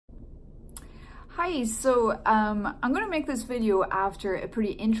Hi, I'm going to make this video after a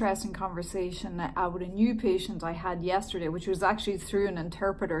pretty interesting conversation with a new patient I had yesterday, which was actually through an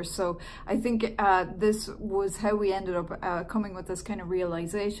interpreter. So I think this was how we ended up coming with this kind of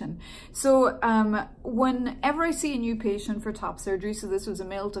realization. So whenever I see a new patient for top surgery, so this was a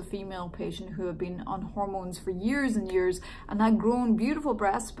male to female patient who had been on hormones for years and years and had grown beautiful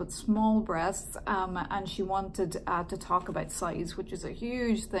breasts, but small breasts, and she wanted to talk about size, which is a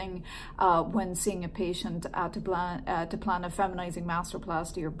huge thing when seeing a patient to plan a feminizing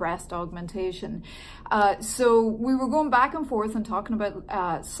mastoplasty or breast augmentation. So we were going back and forth and talking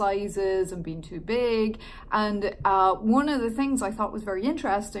about sizes and being too big, and one of the things I thought was very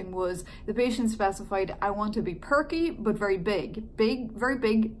interesting was the patient specified, I want to be perky but very big, very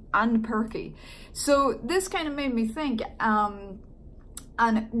big and perky. So this kind of made me think, and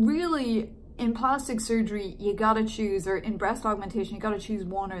really in plastic surgery, you gotta choose, or in breast augmentation, you gotta choose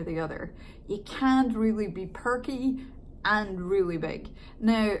one or the other. You can't really be perky and really big.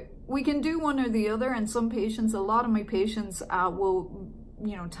 Now, we can do one or the other, and some patients, a lot of my patients will,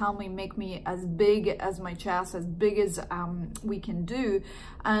 tell me, make me as big as my chest, as big as we can do.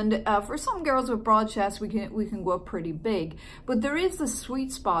 And for some girls with broad chests, we can go up pretty big. But there is the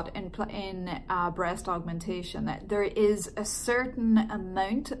sweet spot in breast augmentation. There is a certain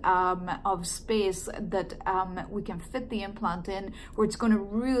amount of space that we can fit the implant in, where it's going to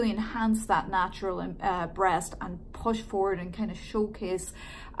really enhance that natural breast and push forward and kind of showcase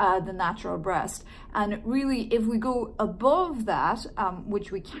the natural breast. And really, if we go above that, which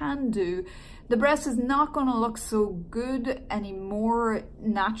we can do, the breast is not going to look so good anymore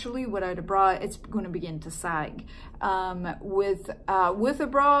naturally without a bra. It's going to begin to sag. With a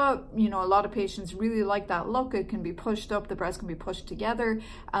bra, a lot of patients really like that look. It can be pushed up, the breast can be pushed together,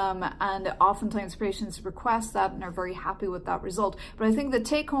 and oftentimes patients request that and are very happy with that result. But I think the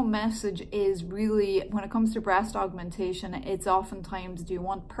take-home message is really, when it comes to breast augmentation, it's oftentimes, do you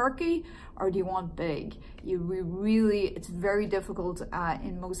want perky or do you want big? It's very difficult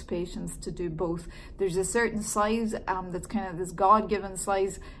in most patients to do both. There's a certain size that's kind of this God-given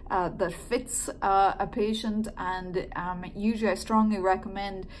size that fits a patient, and usually I strongly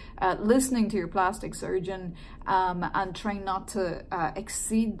recommend listening to your plastic surgeon and trying not to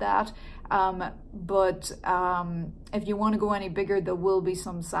exceed that. But if you want to go any bigger, there will be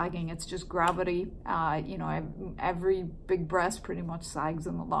some sagging. It's just gravity. Every big breast pretty much sags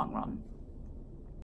in the long run.